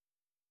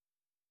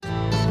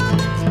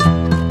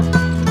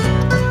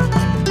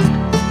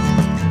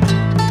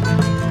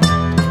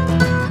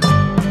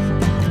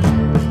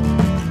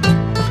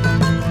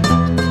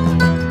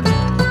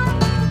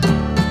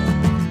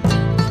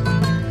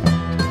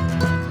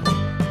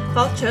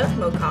Falcha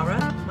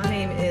Mokara. My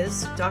name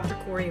is Dr.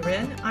 Corey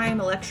Wren. I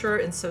am a lecturer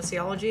in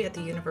sociology at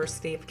the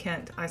University of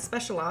Kent. I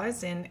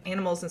specialize in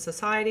animals and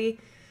society,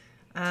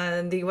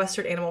 the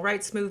Western animal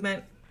rights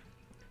movement,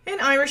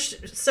 and Irish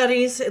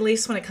studies, at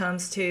least when it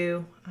comes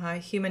to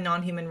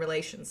human-non-human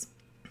relations.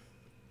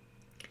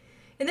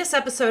 In this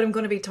episode, I'm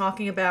going to be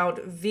talking about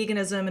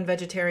veganism and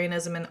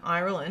vegetarianism in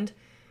Ireland,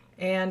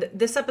 and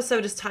this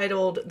episode is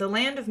titled "The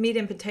Land of Meat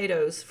and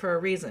Potatoes" for a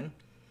reason.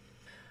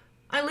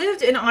 I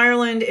lived in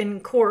Ireland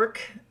in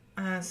Cork,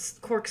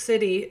 Cork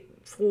City,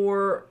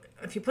 for,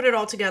 if you put it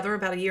all together,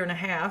 about a year and a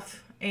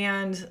half.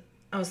 And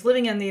I was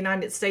living in the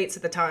United States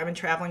at the time and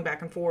traveling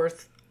back and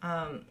forth.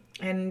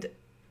 And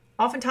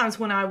oftentimes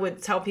when I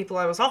would tell people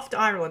I was off to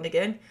Ireland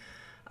again,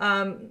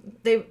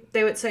 they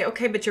would say,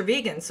 "Okay, but you're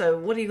vegan, so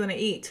what are you going to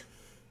eat?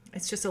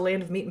 It's just a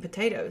land of meat and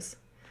potatoes."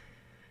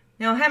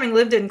 Now, having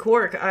lived in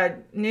Cork, I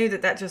knew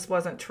that just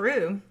wasn't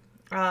true.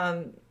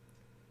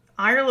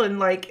 Ireland,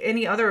 like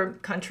any other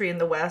country in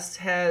the West,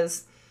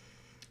 has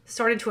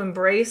started to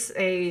embrace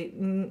a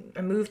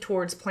move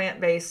towards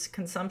plant-based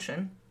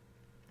consumption.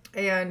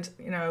 And,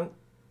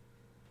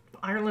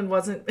 Ireland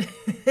wasn't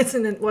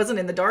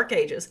in the Dark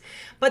Ages.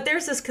 But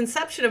there's this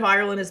conception of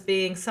Ireland as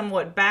being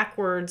somewhat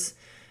backwards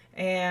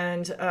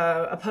and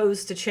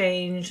opposed to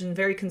change and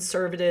very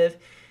conservative.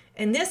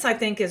 And this, I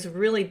think, is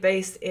really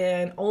based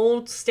in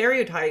old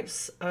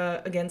stereotypes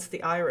against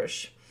the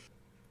Irish.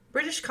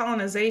 British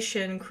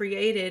colonization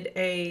created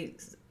a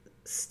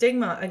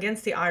stigma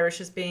against the Irish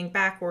as being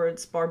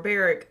backwards,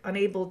 barbaric,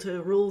 unable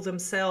to rule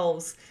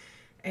themselves.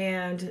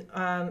 And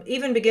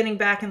even beginning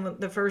back in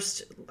the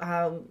first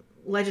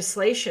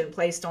legislation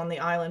placed on the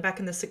island back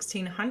in the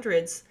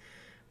 1600s,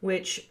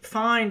 which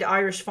fined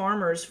Irish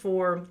farmers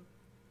for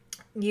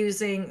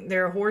using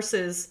their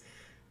horses'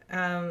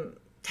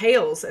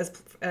 tails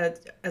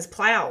as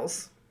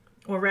plows,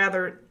 or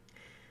rather,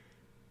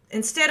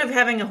 instead of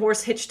having a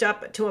horse hitched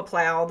up to a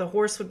plow, the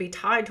horse would be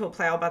tied to a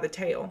plow by the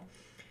tail.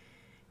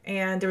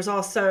 And there's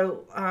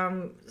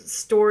also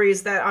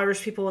stories that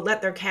Irish people would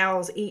let their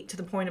cows eat to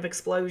the point of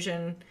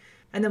explosion.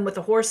 And then with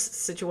the horse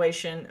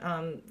situation,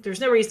 there's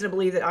no reason to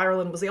believe that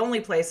Ireland was the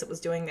only place that was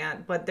doing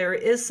that. But there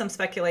is some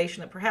speculation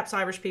that perhaps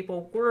Irish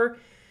people were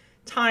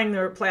tying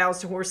their plows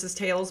to horses'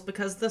 tails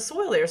because the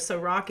soil there is so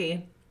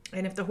rocky.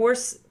 And if the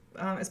horse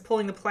is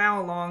pulling the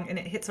plow along and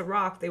it hits a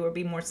rock, they would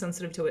be more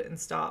sensitive to it and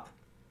stop.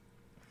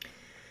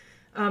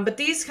 But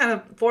these kind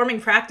of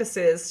farming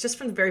practices, just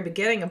from the very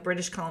beginning of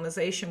British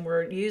colonization,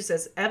 were used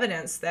as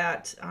evidence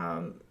that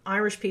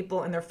Irish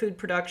people and their food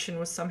production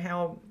was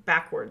somehow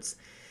backwards.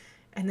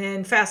 And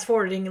then fast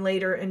forwarding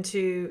later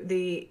into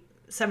the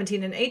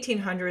 17 and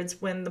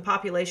 1800s, when the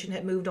population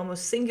had moved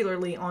almost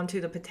singularly onto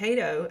the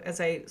potato as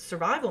a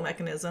survival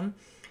mechanism,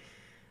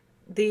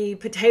 the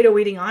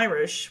potato-eating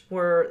Irish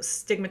were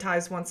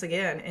stigmatized once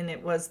again, and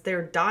it was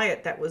their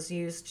diet that was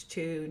used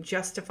to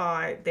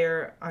justify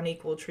their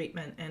unequal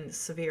treatment and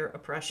severe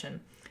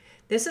oppression.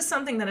 This is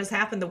something that has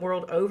happened the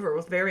world over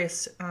with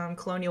various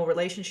colonial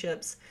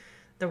relationships.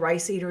 The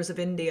rice eaters of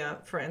India,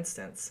 for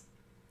instance.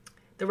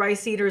 The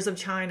rice eaters of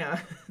China.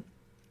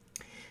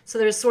 So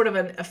there's sort of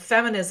a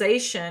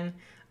feminization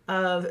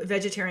of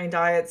vegetarian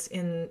diets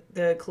in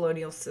the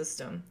colonial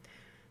system.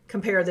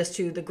 Compare this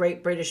to the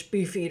great British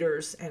beef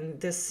eaters, and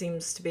this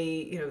seems to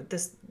be,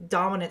 this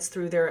dominance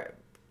through their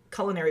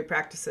culinary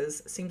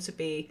practices seems to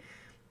be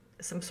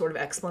some sort of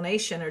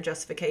explanation or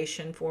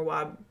justification for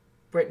why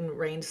Britain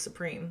reigned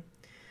supreme.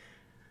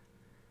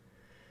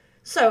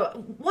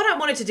 So what I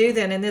wanted to do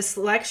then in this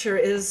lecture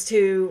is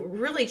to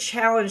really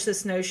challenge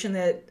this notion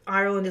that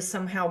Ireland is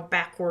somehow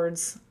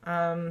backwards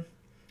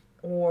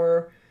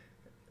or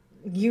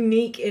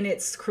unique in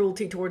its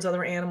cruelty towards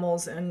other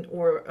animals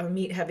or a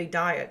meat-heavy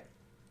diet.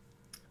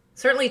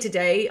 Certainly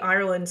today,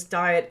 Ireland's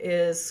diet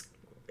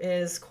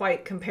is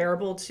quite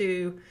comparable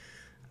to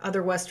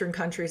other Western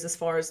countries as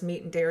far as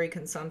meat and dairy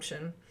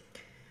consumption.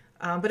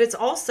 But it's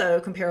also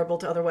comparable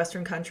to other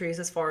Western countries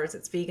as far as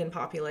its vegan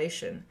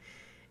population.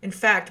 In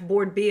fact,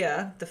 Bord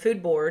Bia, the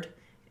food board,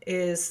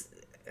 is,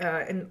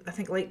 in I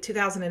think late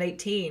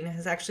 2018,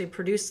 has actually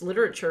produced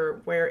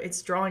literature where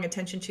it's drawing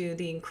attention to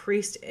the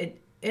increased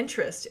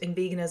interest in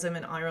veganism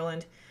in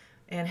Ireland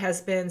and has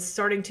been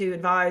starting to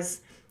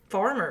advise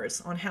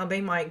farmers on how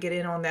they might get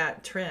in on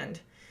that trend.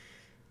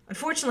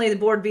 Unfortunately, the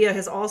Bord Bia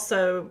has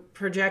also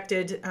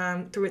projected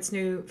through its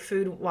new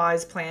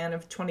Food-Wise plan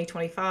of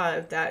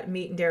 2025 that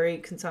meat and dairy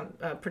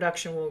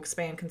production will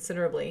expand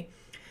considerably.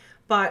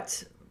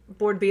 But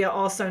Bord Bia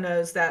also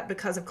knows that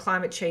because of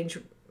climate change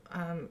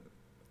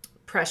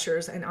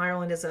pressures, and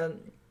Ireland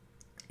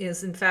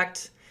is in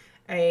fact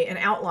an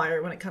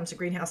outlier when it comes to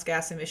greenhouse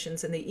gas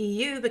emissions in the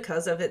EU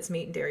because of its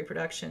meat and dairy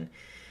production.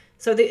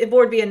 So the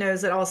Bord Bia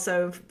knows that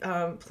also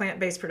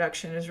plant-based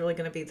production is really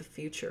going to be the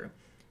future.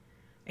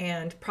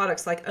 And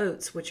products like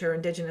oats, which are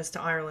indigenous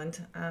to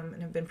Ireland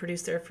and have been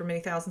produced there for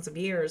many thousands of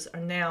years, are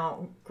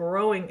now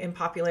growing in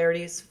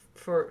popularity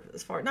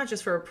not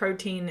just for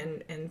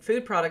protein and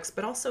food products,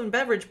 but also in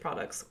beverage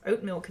products.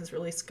 Oat milk has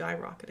really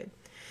skyrocketed.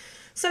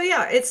 So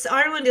yeah, it's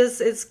Ireland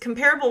is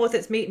comparable with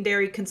its meat and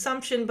dairy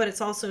consumption, but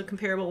it's also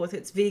comparable with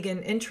its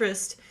vegan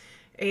interest.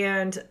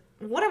 And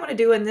what I want to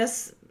do in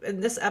this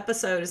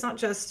episode is not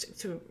just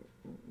to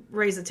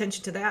raise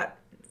attention to that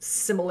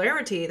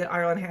similarity that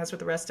Ireland has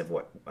with the rest of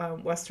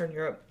Western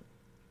Europe,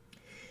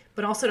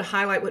 but also to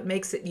highlight what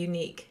makes it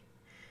unique.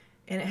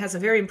 And it has a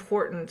very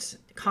important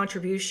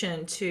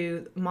contribution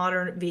to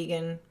modern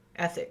vegan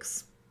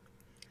ethics.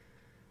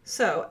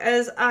 So,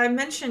 as I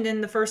mentioned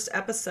in the first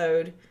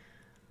episode,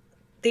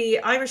 the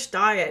Irish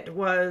diet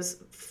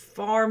was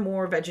far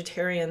more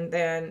vegetarian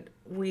than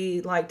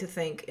we like to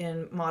think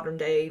in modern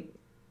day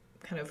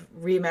kind of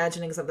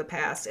reimaginings of the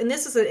past. And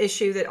this is an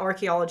issue that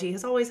archaeology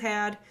has always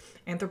had,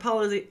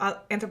 anthropology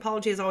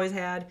has always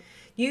had,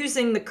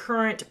 using the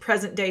current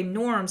present day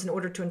norms in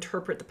order to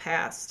interpret the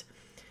past.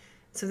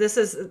 So this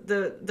is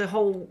the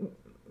whole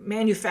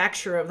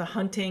manufacture of the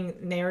hunting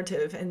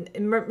narrative. And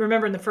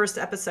remember in the first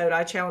episode,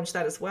 I challenged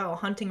that as well.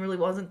 Hunting really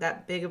wasn't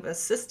that big of a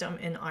system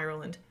in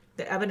Ireland.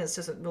 The evidence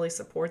doesn't really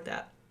support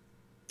that.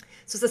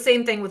 So it's the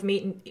same thing with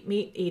meat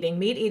eating.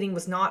 Meat eating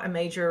was not a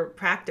major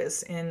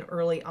practice in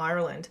early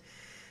Ireland.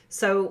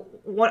 So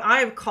what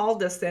I've called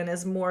this then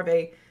is more of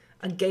a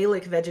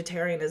Gaelic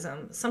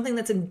vegetarianism, something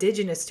that's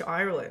indigenous to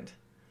Ireland.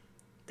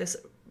 This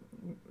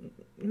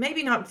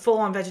maybe not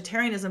full-on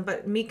vegetarianism,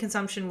 but meat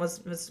consumption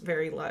was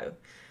very low.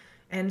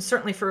 And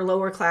certainly for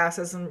lower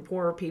classes and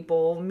poorer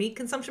people, meat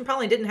consumption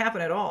probably didn't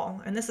happen at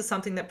all. And this is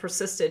something that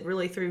persisted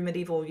really through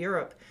medieval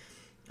Europe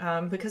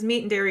because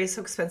meat and dairy is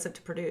so expensive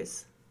to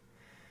produce.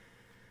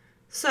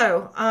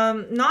 So,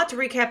 not to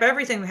recap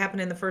everything that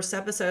happened in the first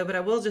episode, but I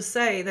will just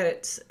say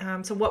that,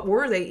 so what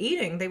were they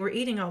eating? They were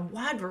eating a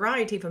wide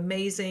variety of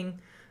amazing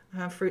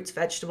fruits,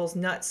 vegetables,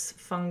 nuts,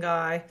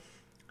 fungi.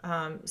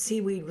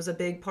 Seaweed was a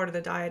big part of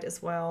the diet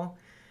as well.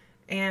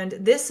 And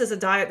this is a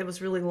diet that was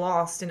really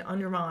lost and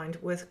undermined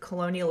with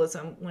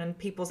colonialism when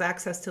people's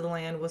access to the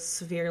land was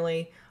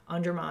severely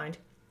undermined.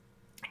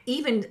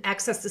 Even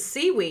access to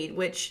seaweed,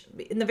 which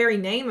in the very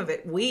name of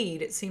it,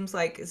 weed, it seems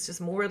like it's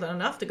just more than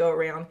enough to go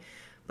around.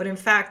 But in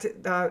fact,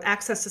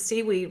 access to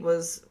seaweed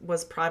was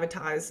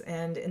privatized.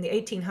 And in the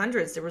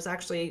 1800s, there was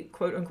actually,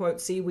 quote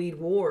unquote, seaweed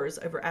wars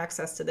over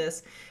access to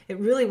this. It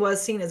really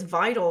was seen as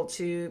vital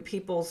to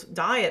people's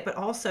diet, but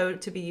also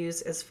to be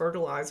used as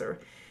fertilizer.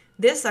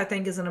 This, I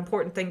think, is an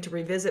important thing to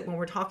revisit when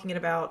we're talking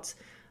about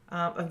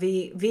a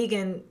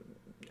vegan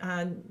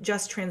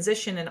just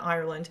transition in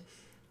Ireland.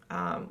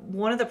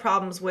 One of the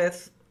problems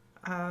with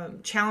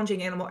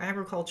challenging animal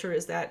agriculture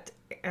is that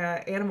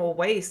animal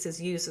waste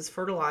is used as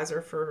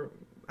fertilizer for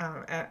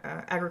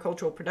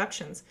agricultural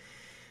productions.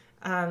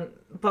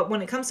 But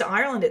when it comes to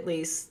Ireland, at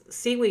least,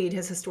 seaweed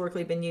has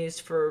historically been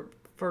used for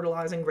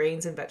fertilizing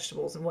grains and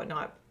vegetables and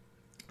whatnot.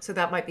 So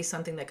that might be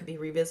something that could be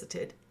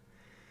revisited.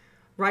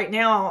 Right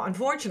now,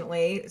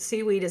 unfortunately,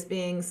 seaweed is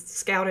being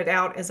scouted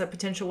out as a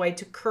potential way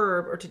to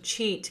curb or to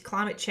cheat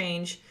climate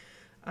change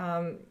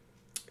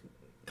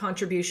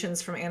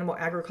contributions from animal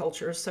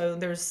agriculture. So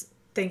there's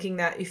thinking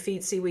that you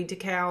feed seaweed to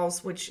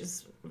cows, which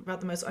is about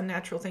the most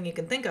unnatural thing you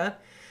can think of,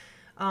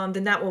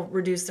 then that will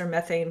reduce their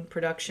methane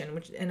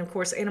production. And of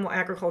course, animal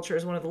agriculture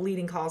is one of the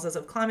leading causes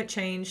of climate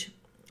change.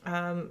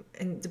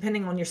 And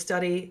depending on your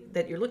study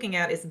that you're looking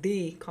at, is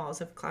the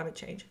cause of climate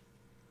change.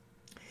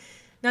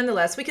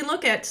 Nonetheless, we can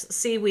look at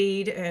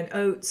seaweed and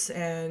oats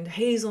and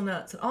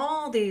hazelnuts and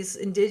all these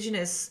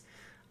indigenous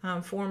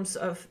forms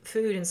of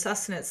food and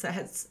sustenance that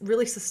has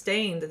really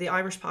sustained the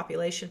Irish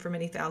population for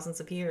many thousands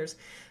of years.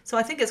 So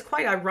I think it's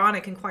quite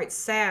ironic and quite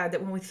sad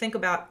that when we think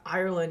about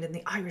Ireland and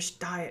the Irish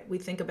diet, we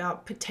think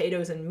about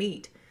potatoes and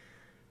meat.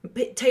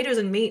 Potatoes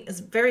and meat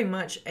is very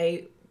much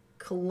a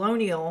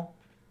colonial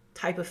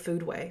type of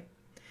foodway.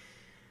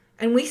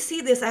 And we see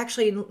this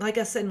actually, like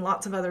I said, in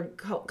lots of other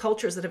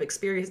cultures that have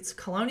experienced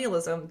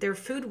colonialism. Their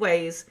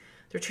foodways,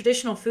 their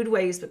traditional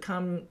foodways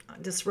become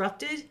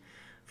disrupted,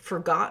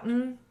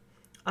 forgotten,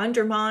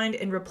 undermined,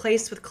 and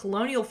replaced with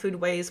colonial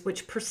foodways,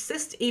 which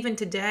persist even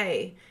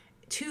today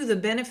to the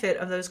benefit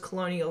of those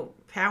colonial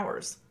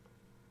powers.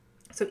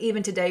 So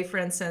even today, for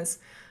instance,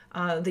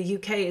 the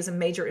UK is a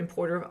major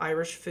importer of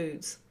Irish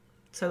foods.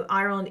 So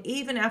Ireland,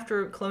 even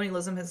after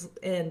colonialism has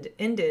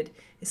ended,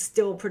 is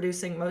still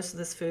producing most of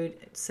this food,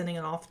 sending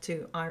it off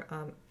to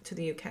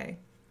the UK.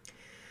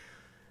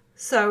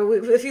 So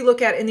if you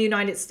look at in the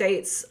United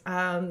States,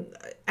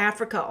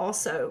 Africa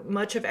also,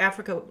 much of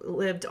Africa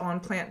lived on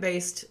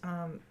plant-based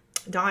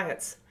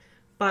diets.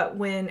 But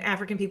when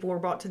African people were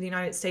brought to the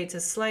United States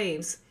as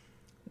slaves,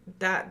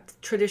 that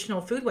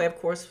traditional foodway, of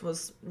course,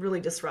 was really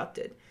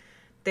disrupted.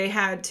 They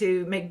had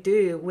to make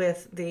do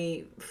with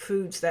the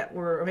foods that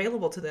were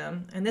available to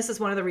them. And this is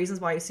one of the reasons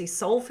why you see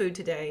soul food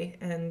today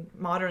in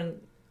modern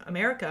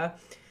America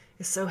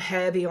is so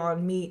heavy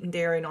on meat and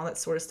dairy and all that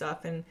sort of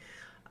stuff. And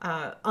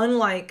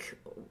unlike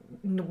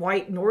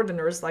white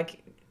northerners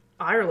like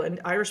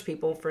Irish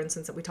people, for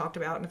instance, that we talked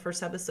about in the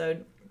first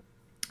episode,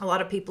 a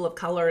lot of people of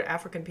color,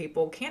 African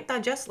people, can't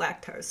digest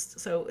lactose.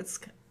 So it's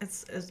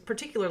a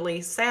particularly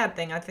sad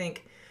thing, I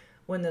think,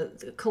 when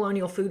the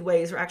colonial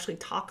foodways are actually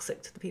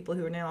toxic to the people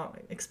who are now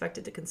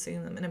expected to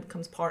consume them, and it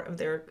becomes part of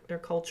their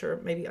culture,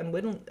 maybe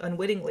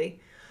unwittingly.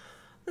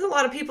 There's a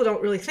lot of people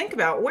don't really think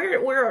about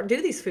where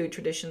do these food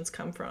traditions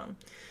come from.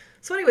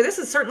 So anyway, this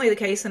is certainly the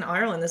case in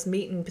Ireland. This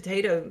meat and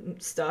potato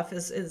stuff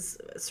is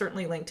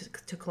certainly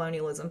linked to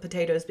colonialism,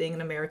 potatoes being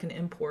an American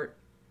import,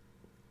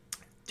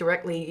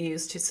 directly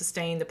used to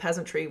sustain the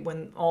peasantry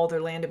when all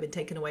their land had been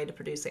taken away to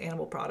produce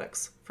animal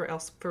products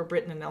for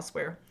Britain and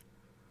elsewhere.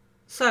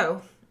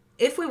 So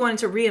if we wanted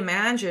to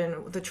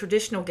reimagine the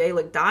traditional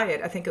Gaelic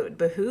diet, I think it would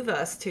behoove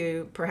us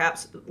to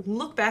perhaps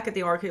look back at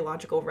the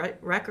archaeological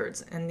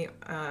records and the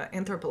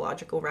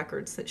anthropological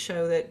records that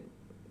show that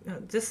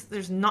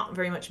there's not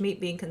very much meat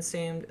being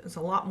consumed. There's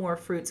a lot more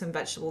fruits and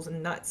vegetables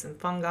and nuts and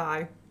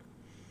fungi.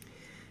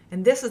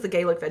 And this is the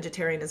Gaelic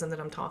vegetarianism that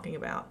I'm talking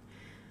about.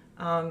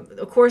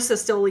 Of course,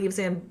 this still leaves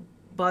in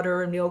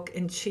butter and milk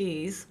and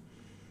cheese.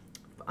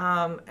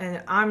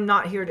 And I'm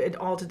not here at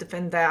all to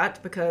defend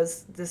that,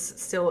 because this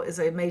still is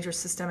a major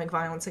systemic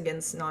violence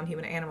against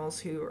non-human animals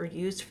who are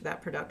used for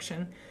that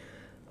production.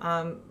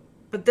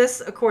 But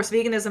this, of course,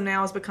 veganism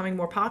now is becoming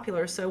more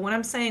popular. So when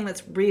I'm saying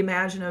let's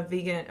reimagine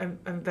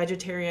a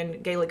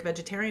vegetarian, Gaelic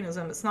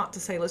vegetarianism, it's not to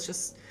say let's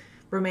just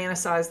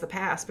romanticize the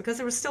past, because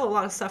there was still a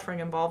lot of suffering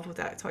involved with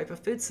that type of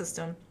food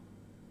system.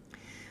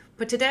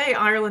 But today,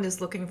 Ireland is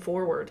looking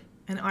forward,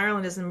 and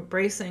Ireland is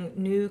embracing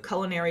new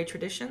culinary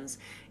traditions.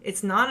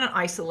 It's not an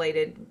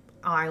isolated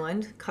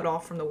island cut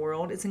off from the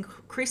world. It's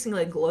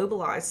increasingly a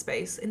globalized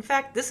space. In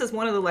fact, this is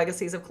one of the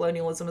legacies of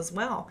colonialism as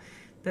well,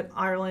 that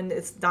Ireland,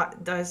 its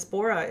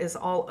diaspora is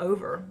all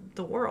over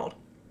the world.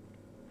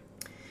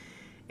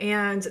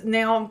 And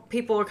now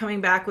people are coming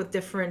back with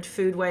different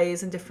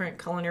foodways and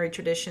different culinary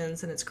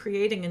traditions, and it's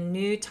creating a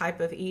new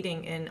type of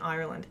eating in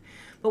Ireland.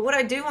 But what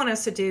I do want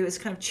us to do is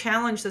kind of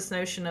challenge this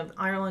notion of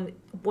Ireland,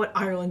 what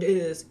Ireland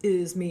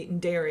is meat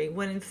and dairy,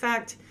 when in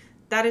fact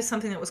that is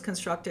something that was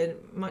constructed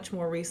much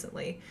more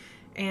recently.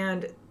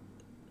 And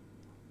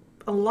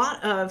a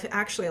lot of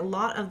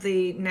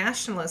the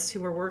nationalists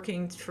who were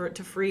working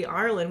to free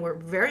Ireland were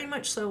very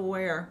much so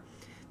aware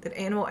that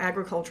animal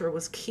agriculture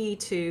was key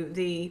to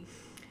the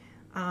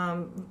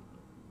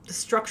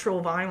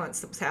structural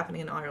violence that was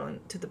happening in Ireland,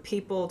 to the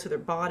people, to their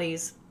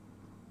bodies.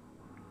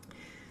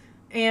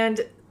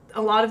 And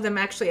a lot of them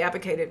actually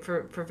advocated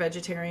for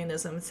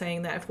vegetarianism,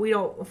 saying that if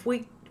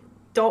we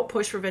don't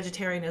push for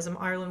vegetarianism,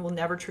 Ireland will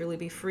never truly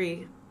be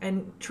free.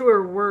 And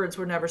truer words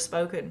were never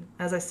spoken.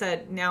 As I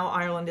said, now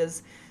Ireland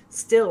is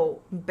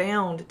still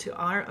bound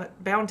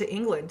to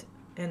England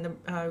and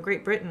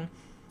Great Britain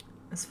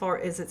as far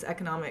as its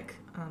economic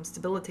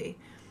stability.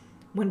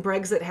 When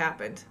Brexit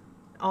happened,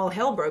 all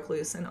hell broke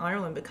loose in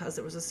Ireland because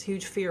there was this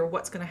huge fear of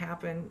what's going to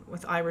happen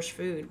with Irish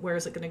food. Where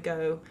is it going to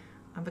go?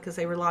 Because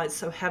they relied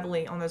so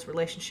heavily on those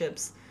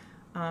relationships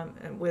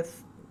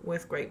with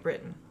Great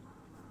Britain.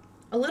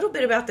 A little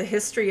bit about the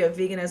history of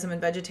veganism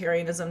and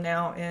vegetarianism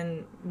now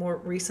in more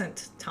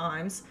recent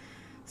times.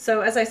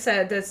 So as I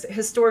said, that's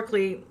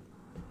historically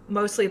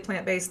mostly a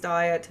plant-based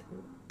diet.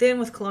 Then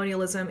with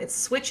colonialism, it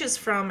switches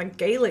from a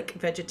Gaelic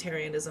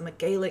vegetarianism, a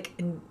Gaelic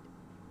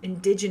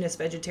indigenous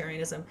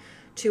vegetarianism,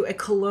 to a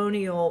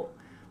colonial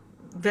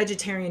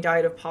vegetarian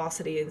diet of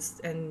paucity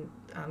and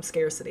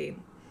scarcity,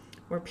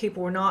 where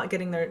people were not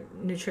getting their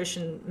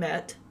nutrition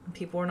met, and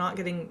people were not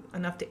getting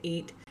enough to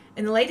eat.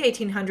 In the late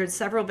 1800s,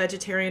 several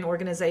vegetarian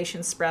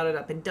organizations sprouted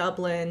up in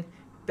Dublin,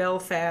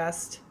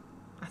 Belfast,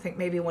 I think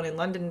maybe one in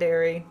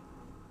Londonderry.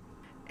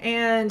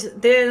 And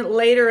then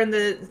later in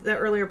the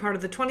earlier part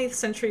of the 20th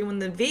century, when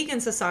the Vegan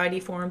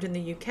Society formed in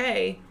the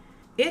UK,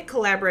 it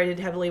collaborated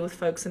heavily with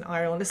folks in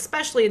Ireland,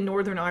 especially in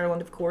Northern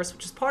Ireland, of course,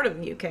 which is part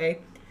of the UK.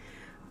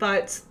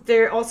 But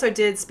they also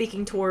did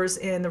speaking tours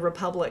in the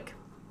Republic.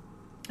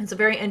 It's a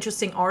very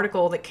interesting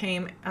article that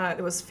came,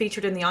 it was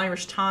featured in the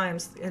Irish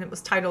Times, and it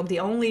was titled "The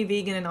Only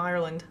Vegan in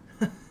Ireland."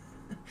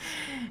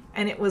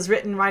 And it was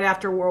written right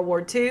after World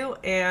War II,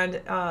 and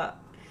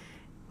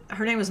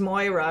her name was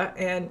Moira,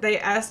 and they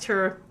asked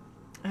her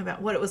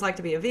about what it was like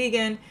to be a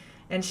vegan,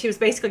 and she was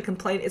basically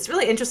complaining. It's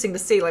really interesting to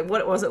see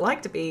what was it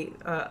like to be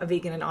a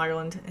vegan in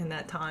Ireland in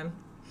that time.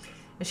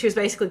 And she was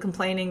basically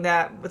complaining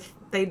that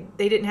they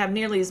didn't have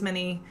nearly as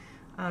many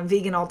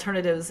vegan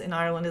alternatives in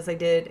Ireland as they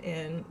did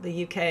in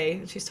the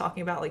UK. She's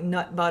talking about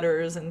nut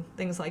butters and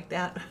things like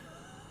that.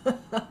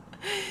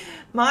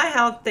 My,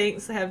 how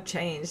things have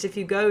changed. If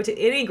you go to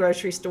any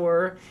grocery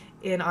store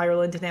in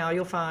Ireland now,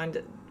 you'll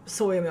find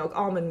soy milk,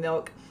 almond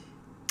milk,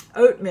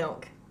 oat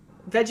milk,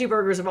 veggie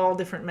burgers of all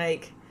different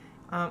make,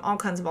 all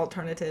kinds of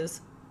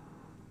alternatives.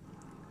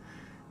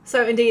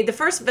 So indeed, the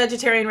first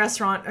vegetarian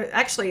restaurant,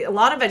 actually a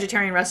lot of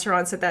vegetarian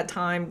restaurants at that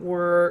time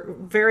were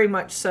very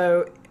much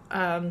so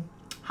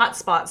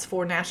hotspots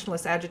for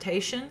nationalist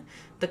agitation.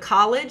 The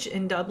College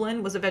in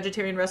Dublin was a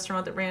vegetarian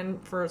restaurant that ran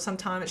for some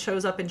time. It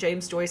shows up in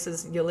James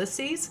Joyce's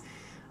Ulysses.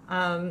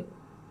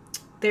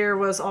 There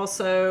was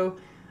also,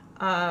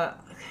 I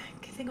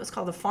think it was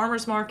called the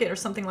Farmer's Market or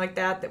something like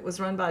that, that was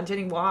run by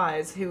Jenny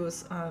Wise, who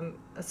was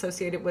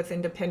associated with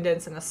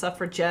independence and a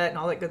suffragette and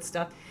all that good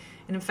stuff.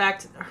 And in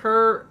fact,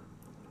 her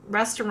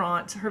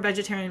restaurant, her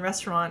vegetarian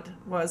restaurant,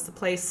 was the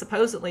place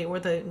supposedly where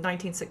the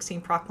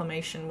 1916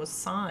 proclamation was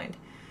signed.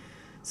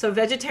 So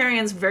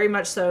vegetarians very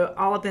much so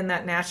all up in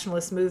that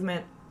nationalist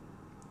movement.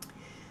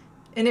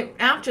 And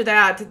after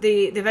that,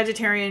 the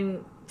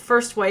vegetarian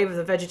first wave of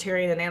the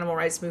vegetarian and animal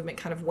rights movement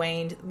kind of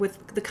waned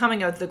with the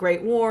coming of the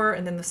Great War,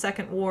 and then the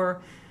Second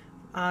War.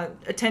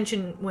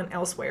 Attention went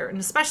elsewhere, and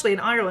especially in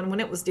Ireland when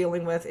it was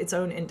dealing with its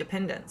own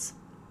independence.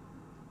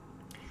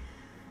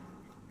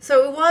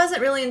 So it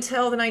wasn't really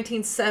until the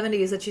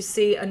 1970s that you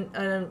see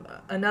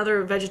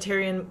another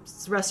vegetarian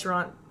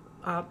restaurant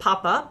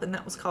pop up, and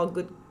that was called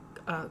Good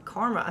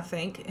Karma, I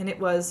think, and it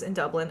was in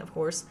Dublin, of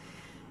course.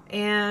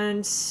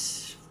 And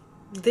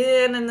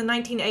then in the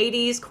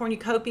 1980s,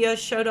 Cornucopia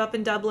showed up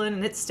in Dublin,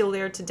 and it's still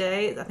there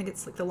today. I think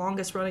it's like the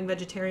longest running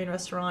vegetarian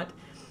restaurant.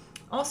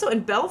 Also in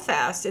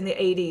Belfast in the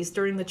 80s,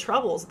 during the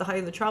Troubles, the height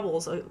of the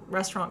Troubles, a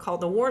restaurant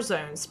called the War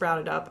Zone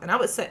sprouted up. And I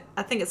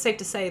think it's safe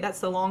to say that's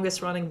the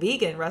longest running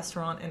vegan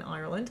restaurant in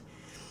Ireland.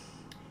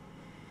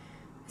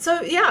 So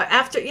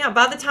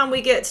by the time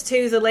we get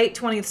to the late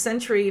 20th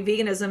century,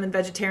 veganism and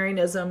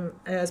vegetarianism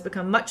has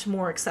become much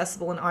more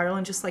accessible in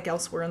Ireland, just like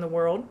elsewhere in the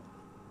world.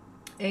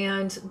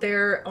 And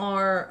there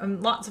are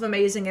lots of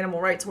amazing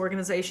animal rights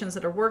organizations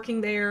that are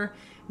working there.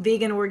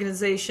 Vegan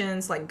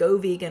organizations like Go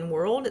Vegan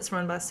World. It's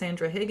run by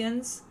Sandra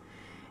Higgins.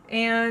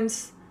 And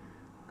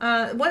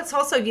what's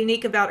also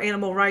unique about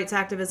animal rights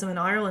activism in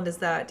Ireland is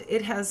that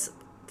it has,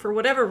 for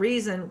whatever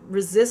reason,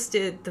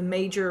 resisted the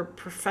major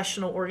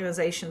professional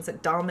organizations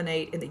that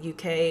dominate in the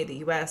UK,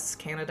 the US,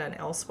 Canada, and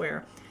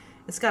elsewhere.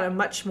 It's got a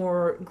much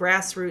more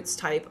grassroots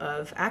type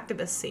of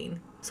activist scene.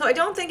 So I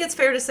don't think it's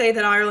fair to say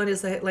that Ireland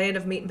is the land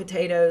of meat and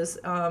potatoes.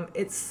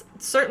 It's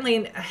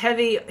certainly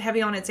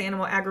heavy on its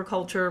animal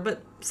agriculture,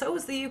 but so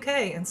is the UK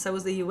and so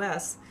is the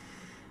US.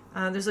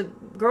 There's a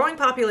growing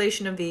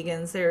population of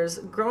vegans. There's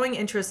growing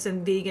interest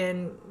in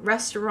vegan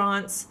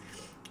restaurants.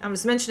 I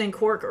was mentioning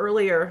Cork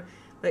earlier,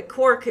 but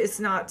Cork is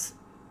not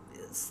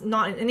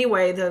in any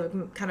way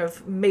the kind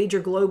of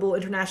major global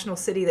international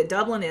city that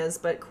Dublin is,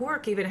 but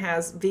Cork even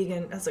has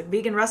a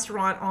vegan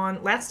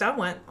restaurant last I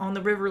went, on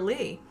the River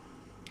Lee.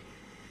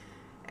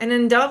 And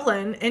in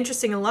Dublin,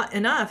 interesting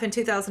enough, in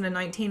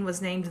 2019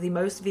 was named the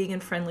most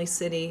vegan-friendly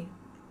city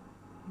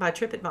by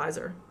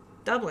TripAdvisor.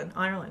 Dublin,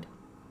 Ireland.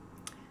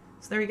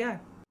 So there you go.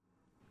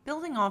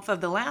 Building off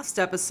of the last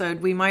episode,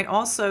 we might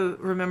also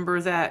remember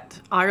that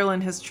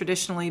Ireland has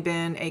traditionally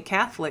been a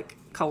Catholic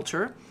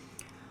culture.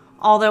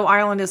 Although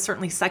Ireland is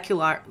certainly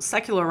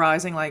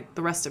secularizing like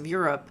the rest of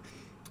Europe,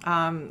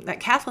 that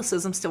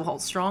Catholicism still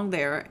holds strong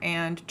there.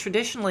 And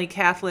traditionally,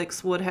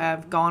 Catholics would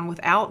have gone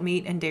without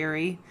meat and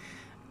dairy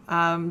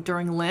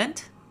during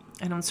Lent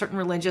and on certain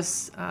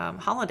religious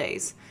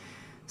holidays.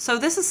 So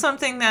this is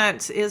something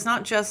that is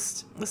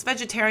this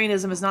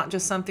vegetarianism is not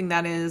just something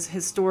that is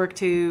historic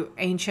to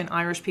ancient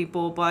Irish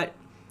people, but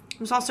it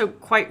was also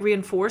quite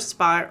reinforced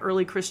by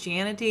early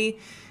Christianity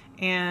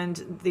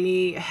and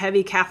the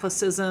heavy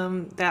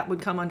Catholicism that would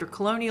come under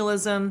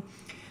colonialism.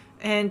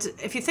 And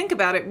if you think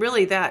about it,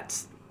 really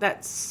that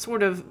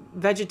sort of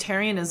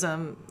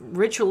vegetarianism,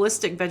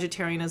 ritualistic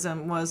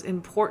vegetarianism, was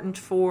important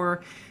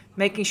for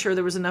making sure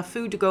there was enough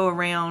food to go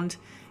around.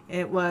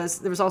 There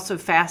was also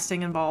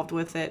fasting involved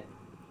with it.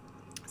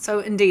 So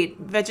indeed,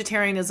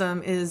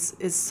 vegetarianism is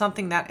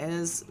something that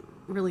is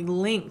really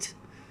linked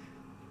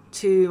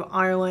to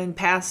Ireland,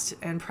 past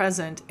and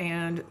present.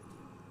 And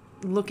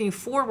looking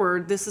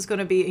forward, this is going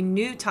to be a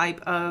new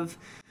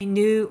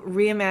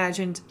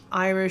reimagined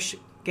Irish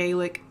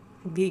Gaelic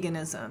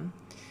veganism.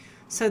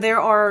 So there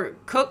are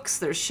cooks,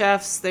 there's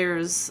chefs,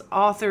 there's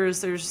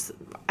authors, there's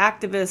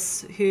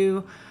activists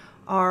who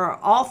are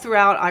all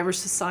throughout Irish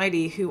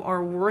society who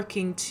are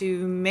working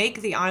to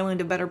make the island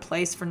a better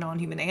place for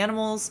non-human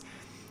animals,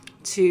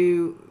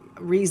 to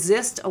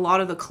resist a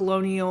lot of the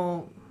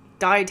colonial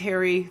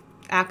dietary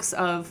acts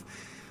of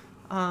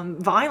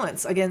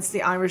violence against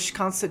the Irish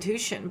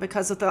Constitution.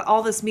 Because of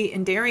all this meat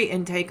and dairy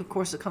intake, of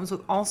course, it comes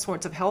with all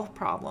sorts of health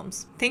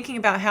problems. Thinking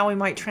about how we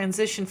might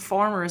transition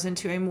farmers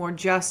into a more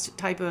just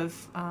type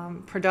of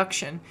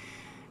production.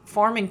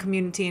 Farming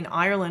community in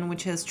Ireland,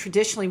 which has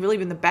traditionally really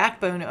been the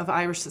backbone of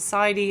Irish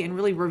society and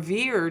really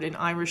revered in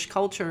Irish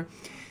culture,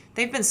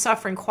 they've been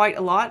suffering quite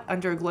a lot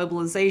under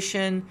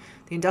globalization,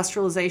 the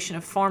industrialization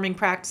of farming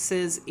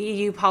practices,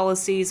 EU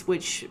policies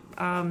which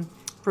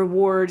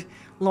reward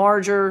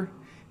larger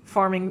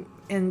farming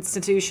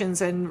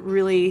institutions and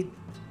really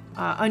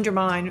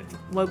undermine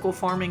local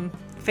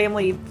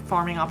family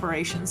farming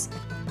operations.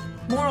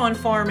 More on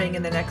farming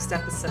in the next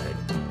episode.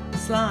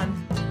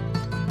 Slán.